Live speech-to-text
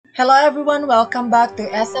Hello everyone, welcome back to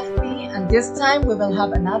SFP, and this time we will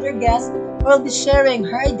have another guest who will be sharing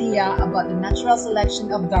her idea about the natural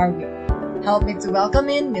selection of Darwin. Help me to welcome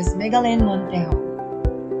in Ms. Megalyn Montejo.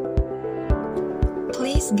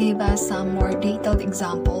 Please give us some more detailed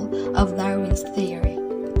example of Darwin's theory.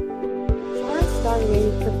 Charles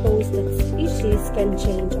Darwin proposed that species can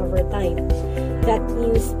change over time, that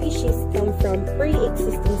new species come from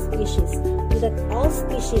pre-existing species, and that all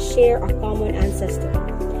species share a common ancestor.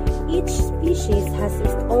 Each species has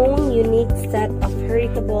its own unique set of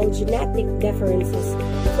heritable genetic differences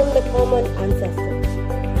from the common ancestor,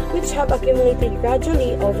 which have accumulated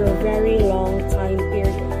gradually over very long time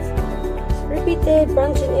periods. Repeated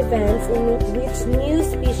branching events in which new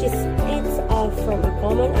species splits off from a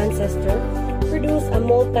common ancestor produce a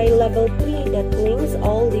multi-level tree that links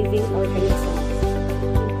all living organisms.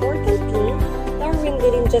 Importantly, Darwin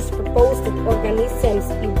didn't just propose that organisms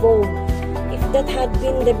evolve. That had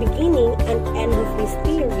been the beginning and end of his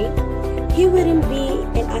theory, he wouldn't be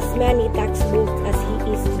in as many textbooks as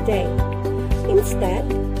he is today. Instead,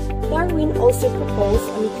 Darwin also proposed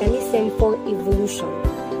a mechanism for evolution,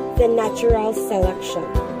 the natural selection.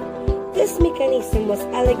 This mechanism was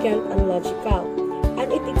elegant and logical, and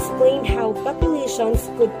it explained how populations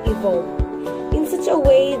could evolve in such a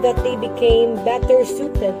way that they became better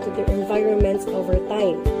suited to their environments over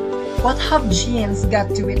time. What have genes got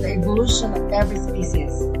to with the evolution of every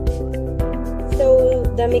species? So,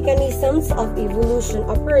 the mechanisms of evolution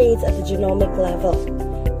operates at the genomic level.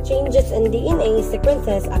 Changes in DNA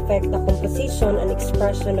sequences affect the composition and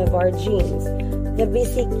expression of our genes, the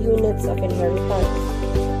basic units of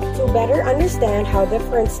inheritance. To better understand how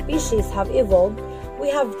different species have evolved, we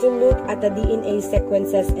have to look at the DNA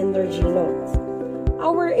sequences in their genomes.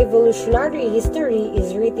 Our evolutionary history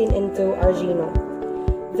is written into our genome.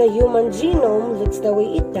 The human genome looks the way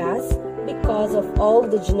it does because of all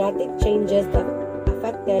the genetic changes that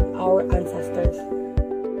affected our ancestors.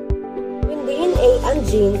 When DNA and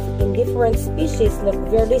genes in different species look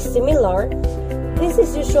very similar, this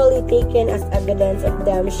is usually taken as evidence of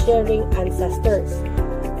them sharing ancestors.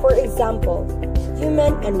 For example,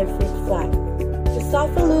 human and the fruit fly.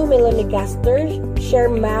 Drosophila melanogaster share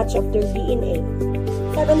much of their DNA.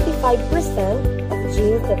 75% of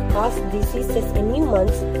genes that cause diseases in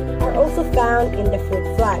humans are also found in the fruit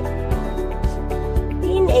fly.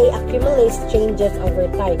 DNA accumulates changes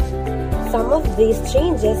over time. Some of these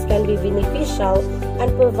changes can be beneficial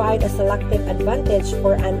and provide a selective advantage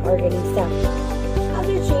for an organism.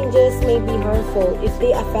 Other changes may be harmful if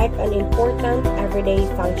they affect an important everyday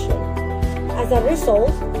function. As a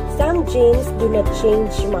result, some genes do not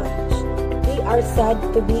change much. They are said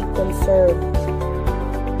to be conserved.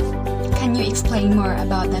 Can you explain more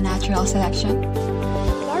about the natural selection?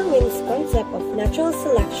 Darwin's concept of natural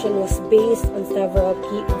selection was based on several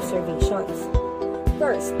key observations.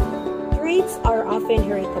 First, traits are often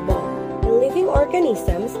heritable. In living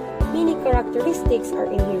organisms, many characteristics are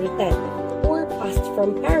inherited or passed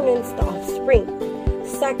from parents to offspring.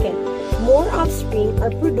 Second, more offspring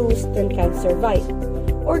are produced than can survive.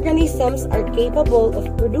 Organisms are capable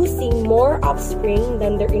of producing more offspring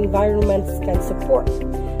than their environments can support.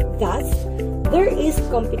 Thus, there is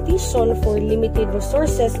competition for limited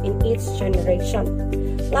resources in each generation.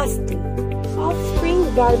 Lastly, offspring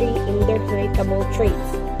vary in their heritable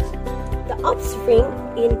traits. The offspring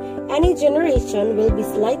in any generation will be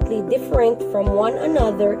slightly different from one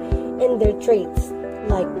another in their traits,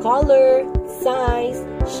 like color, size,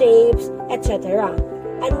 shapes, etc.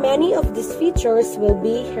 And many of these features will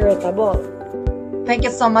be heritable. Thank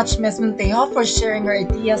you so much, Ms. Montejo, for sharing your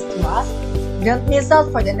ideas to us. Don't miss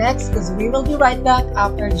out for the next, because we will be right back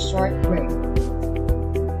after the short break.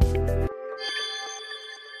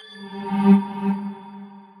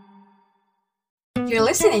 You're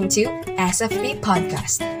listening to SFP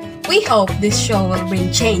Podcast. We hope this show will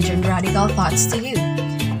bring change and radical thoughts to you.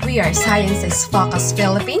 We are Sciences Focus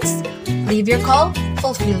Philippines. Leave your call,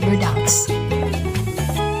 fulfill your doubts.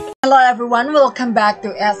 Hello everyone, welcome back to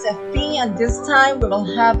SFP, and this time we will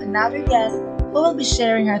have another guest who will be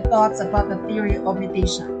sharing her thoughts about the theory of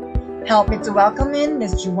mutation. Help me to welcome in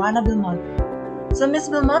Ms. Joanna Belmonte. So Ms.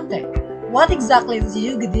 Belmonte, what exactly is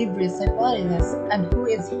Hugo de Vries' hypothesis, and who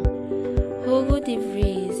is he? Hugo de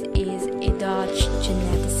Vries is a Dutch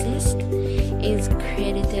geneticist, is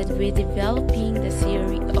credited with developing the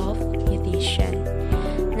theory of mutation.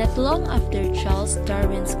 Not long after Charles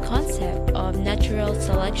Darwin's concept of natural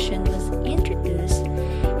selection was introduced,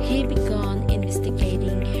 he began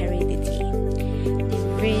investigating heredity. De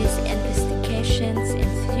Vries' investigations and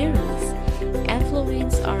theories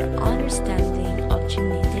influence our understanding of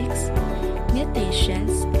genetics,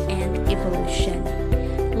 mutations, and evolution.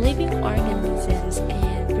 living organisms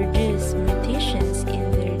and produce mutations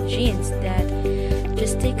in their genes that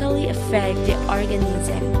drastically affect the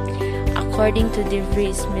organism, according to De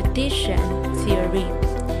Vries mutation theory.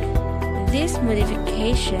 These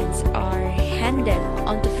modifications are handed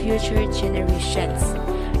on to future generations,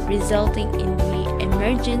 resulting in the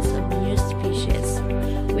emergence of new species.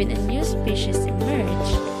 When a new species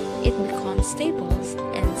emerges, it becomes stable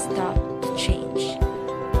and stops to change.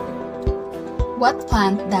 What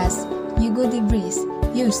plant does Hugo De Vries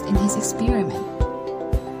used in his experiment?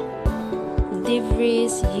 De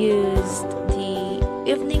Vries used the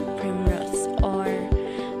evening primrose or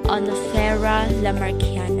Oenothera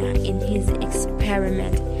lamarckiana in his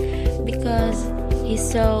experiment because he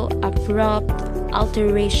saw abrupt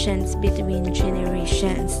alterations between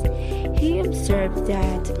generations. He observed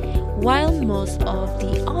that while most of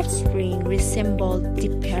the offspring resembled the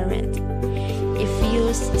parent, a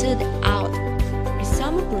few stood out,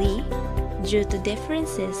 presumably due to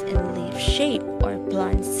differences in leaf shape or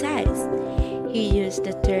plant size. He used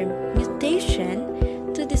the term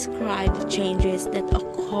mutation to describe the changes that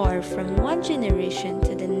occur from one generation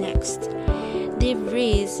to the next. De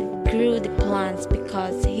Vries grew the plants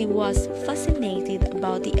because he was fascinated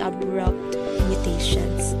about the abrupt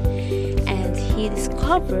mutations, and he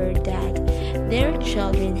discovered that their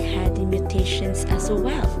children had the mutations as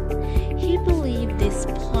well. He believed these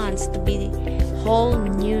plants to be whole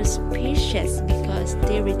new species because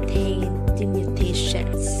they retain the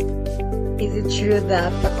mutations. Is it true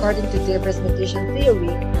that, according to De Vries mutation theory,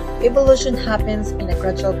 evolution happens in a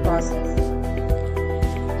gradual process?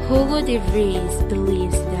 Hugo De Vries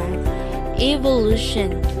believes that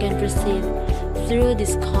evolution can proceed through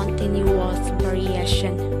this continuous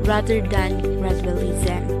variation rather than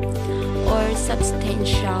gradualism, or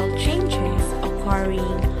substantial changes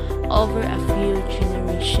occurring over a few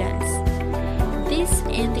generations. This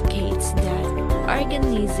indicates that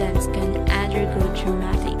organisms can undergo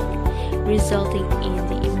dramatic, resulting in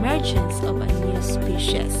the emergence of a new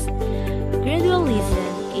species.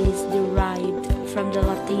 Gradualism is derived from the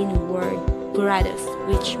Latin word gradus,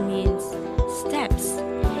 which means steps.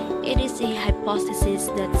 It is a hypothesis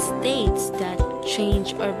that states that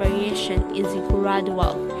change or variation is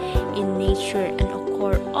gradual in nature and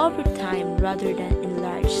occur over time rather than in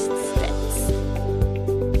large steps.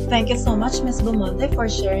 Thank you so much, Ms. Beaumonte, for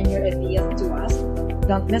sharing your ideas to us.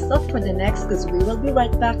 Don't miss out for the next because we will be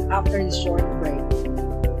right back after this short break.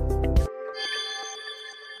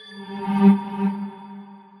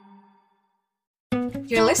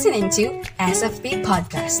 You're listening to SFP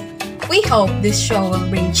Podcast. We hope this show will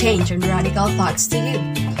bring change and radical thoughts to you.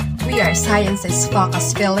 We are Sciences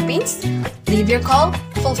Focus Philippines. Leave your call,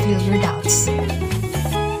 fulfill your doubts.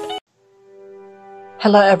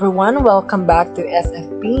 Hello everyone, welcome back to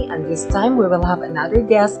SFP, and this time we will have another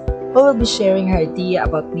guest who will be sharing her idea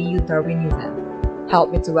about Neo-Darwinism. Help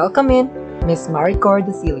me to welcome in Ms. Maricor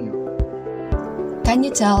Decilio. Can you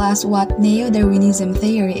tell us what Neo-Darwinism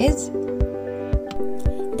theory is?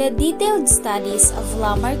 The detailed studies of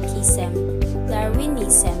Lamarckism,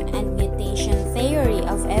 Darwinism, and mutation theory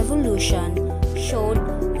of evolution showed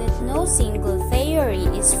that no single theory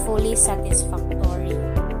is fully satisfactory.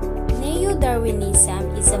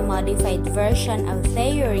 Neo-Darwinism is a modified version of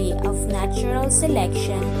theory of natural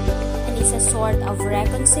selection and is a sort of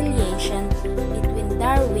reconciliation between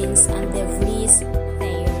Darwin's and De Vries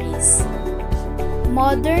theories.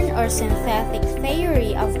 Modern or synthetic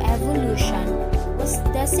theory of evolution was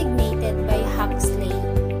designated by Huxley,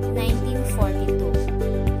 1942.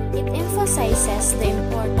 It emphasizes the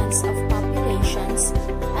importance of populations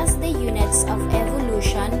as the units of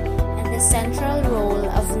evolution and the central role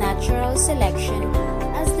of natural selection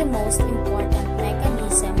as the most important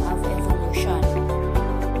mechanism of evolution.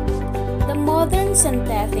 The modern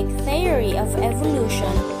synthetic theory of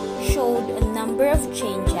evolution showed a number of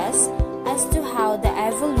changes as to how the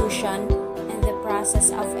evolution and the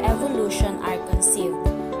process of evolution are conceived.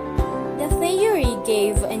 The theory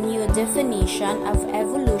gave a new definition of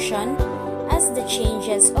evolution as the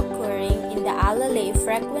changes occurring in the allele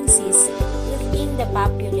frequencies within the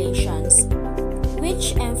populations,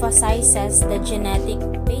 which emphasizes the genetic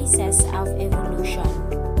basis of evolution.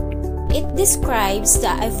 It describes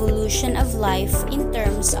the evolution of life in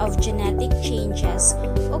terms of genetic changes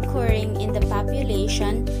occurring in the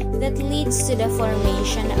population that leads to the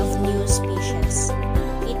formation of new species.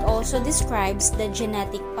 It also describes the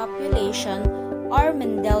genetic population or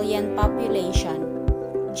Mendelian population,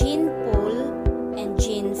 gene pool, and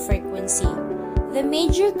gene frequency. The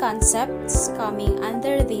major concepts coming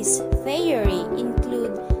under this theory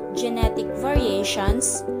include genetic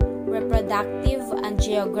variations, reproductive and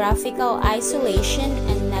geographical isolation,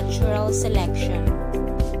 and natural selection.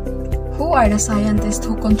 Who are the scientists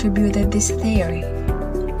who contributed this theory?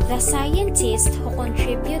 The scientists who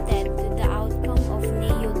contributed to the outcome of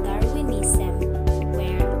neo-Darwinism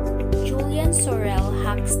were Julian Sorel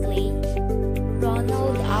Huxley,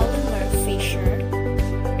 Ronald Oliver Fisher,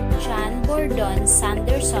 John Burdon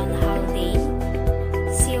Sanderson Haldane,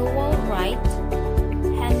 Sewall Wright,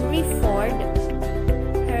 Henry Ford,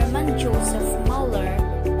 Hermann Joseph Muller,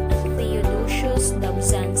 and Theodosius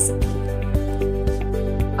Dobzhansky.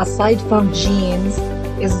 Aside from genes,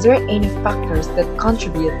 is there any factors that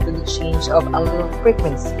contribute to the change of allele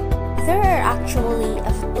frequency? There are actually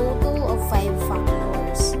a total of 5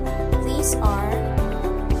 factors. These are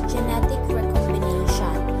genetic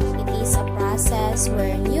recombination. It is a process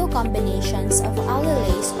where new combinations of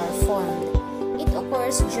alleles are formed. It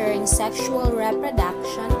occurs during sexual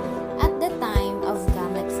reproduction at the time of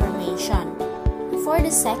gamete formation. For the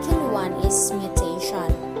second one is mutation.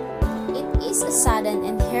 It is a sudden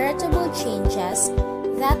inheritable changes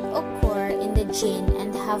that occur in the gene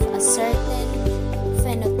and have a certain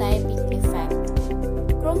phenotypic effect.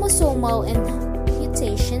 Chromosomal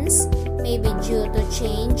mutations may be due to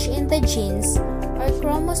change in the genes or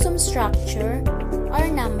chromosome structure or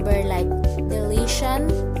number like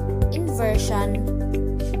deletion, inversion,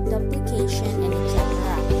 duplication, and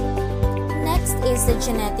etc. Next is the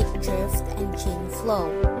genetic drift and gene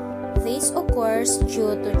flow. This occurs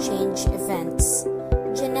due to change events.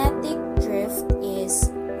 Genetic drift is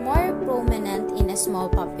more prominent in a small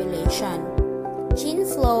population. Gene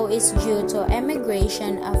flow is due to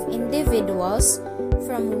emigration of individuals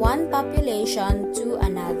from one population to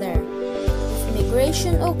another. If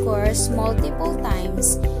migration occurs multiple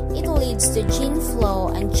times, it leads to gene flow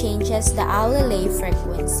and changes the allele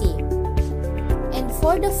frequency. And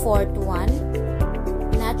for the fourth one,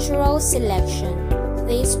 natural selection.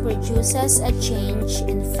 This produces a change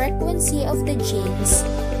in frequency of the genes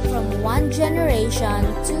from one generation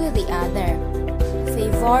to the other,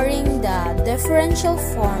 favoring the differential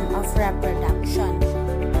form of reproduction.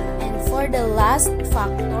 And for the last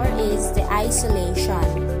factor is the isolation.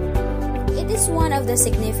 It is one of the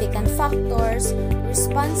significant factors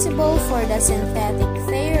responsible for the synthetic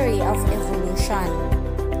theory of evolution.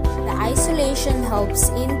 The isolation helps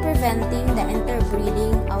in preventing the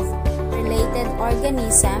interbreeding of related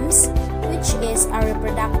organisms, which is a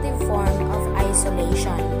reproductive form of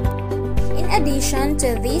isolation. In addition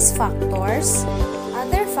to these factors,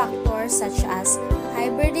 other factors such as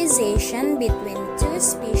hybridization between two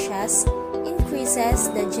species increases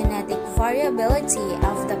the genetic variability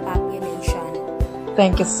of the population.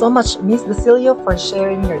 Thank you so much, Miss Basilio, for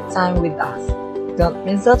sharing your time with us. Don't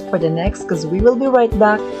miss out for the next because we will be right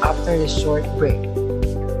back after the short break.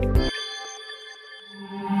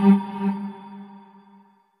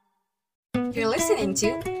 You're listening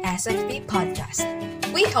to SFP Podcast.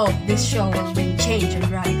 We hope this show will bring change and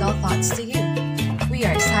radical thoughts to you. We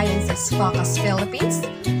are Sciences Focus Philippines.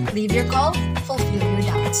 Leave your call, fulfill your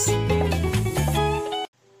doubts.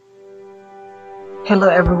 Hello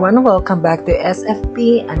everyone, welcome back to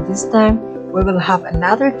SFP, and this time we will have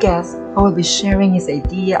another guest who will be sharing his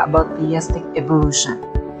idea about theistic evolution.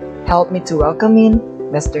 Help me to welcome in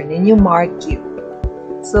Mr. Nino Mark Q.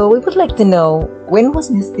 So we would like to know, when was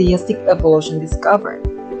this theistic evolution discovered?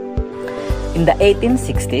 In the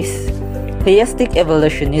 1860s, theistic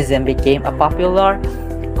evolutionism became a popular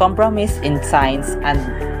compromise in science and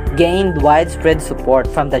gained widespread support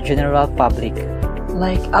from the general public.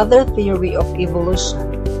 Like other theory of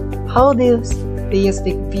evolution, how this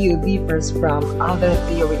theistic view differs from other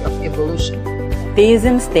theory of evolution?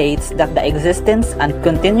 Theism states that the existence and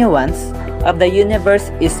continuance of the universe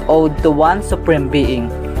is owed to one supreme being,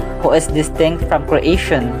 who is distinct from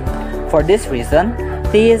creation. For this reason,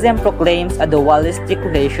 theism proclaims a dualistic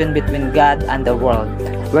relation between God and the world,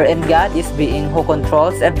 wherein God is being who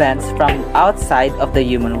controls events from outside of the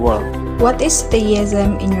human world. What is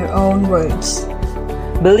theism in your own words?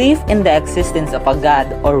 Belief in the existence of a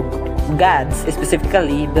God or gods,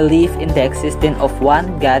 specifically belief in the existence of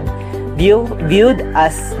one God, viewed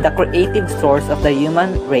as the creative source of the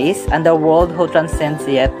human race and the world who transcends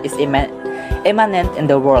yet is immanent in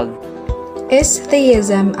the world. Is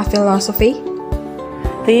theism a philosophy?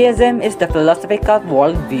 Theism is the philosophical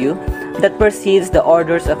worldview that perceives the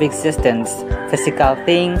orders of existence, physical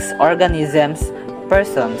things, organisms,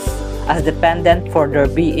 persons, as dependent for their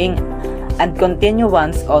being and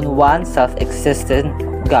continuance on one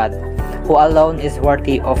self-existent God, who alone is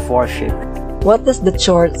worthy of worship. What does the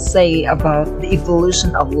Church say about the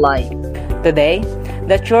evolution of life? Today,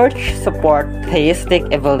 the Church supports theistic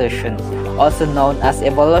evolution, also known as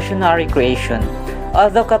evolutionary creation,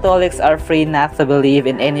 Although Catholics are free not to believe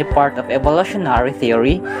in any part of evolutionary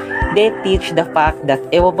theory, they teach the fact that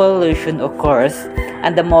evolution occurs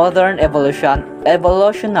and the modern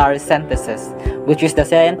evolutionary synthesis, which is the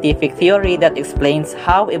scientific theory that explains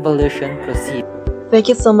how evolution proceeds. Thank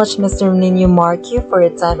you so much, Mr. Nino Marque, for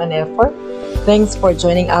your time and effort. Thanks for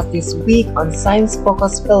joining us this week on Science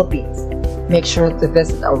Focus Philippines. Make sure to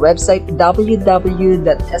visit our website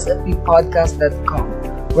www.sfppodcast.com,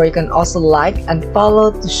 where you can also like and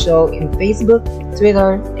follow the show in Facebook,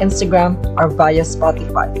 Twitter, Instagram, or via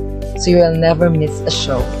Spotify, so you will never miss a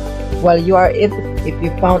show. While you are it, if you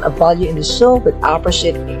found a value in the show, we'd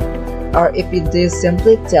appreciate it. Or if you do,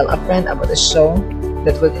 simply tell a friend about the show.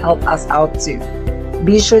 That would help us out too.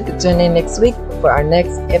 Be sure to tune in next week for our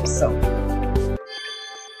next episode.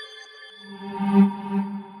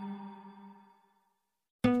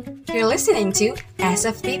 You're listening to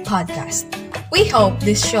SFP Podcast. We hope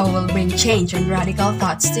this show will bring change and radical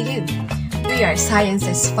thoughts to you. We are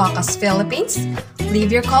Sciences Focus Philippines.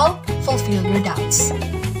 Leave your call, fulfill your doubts.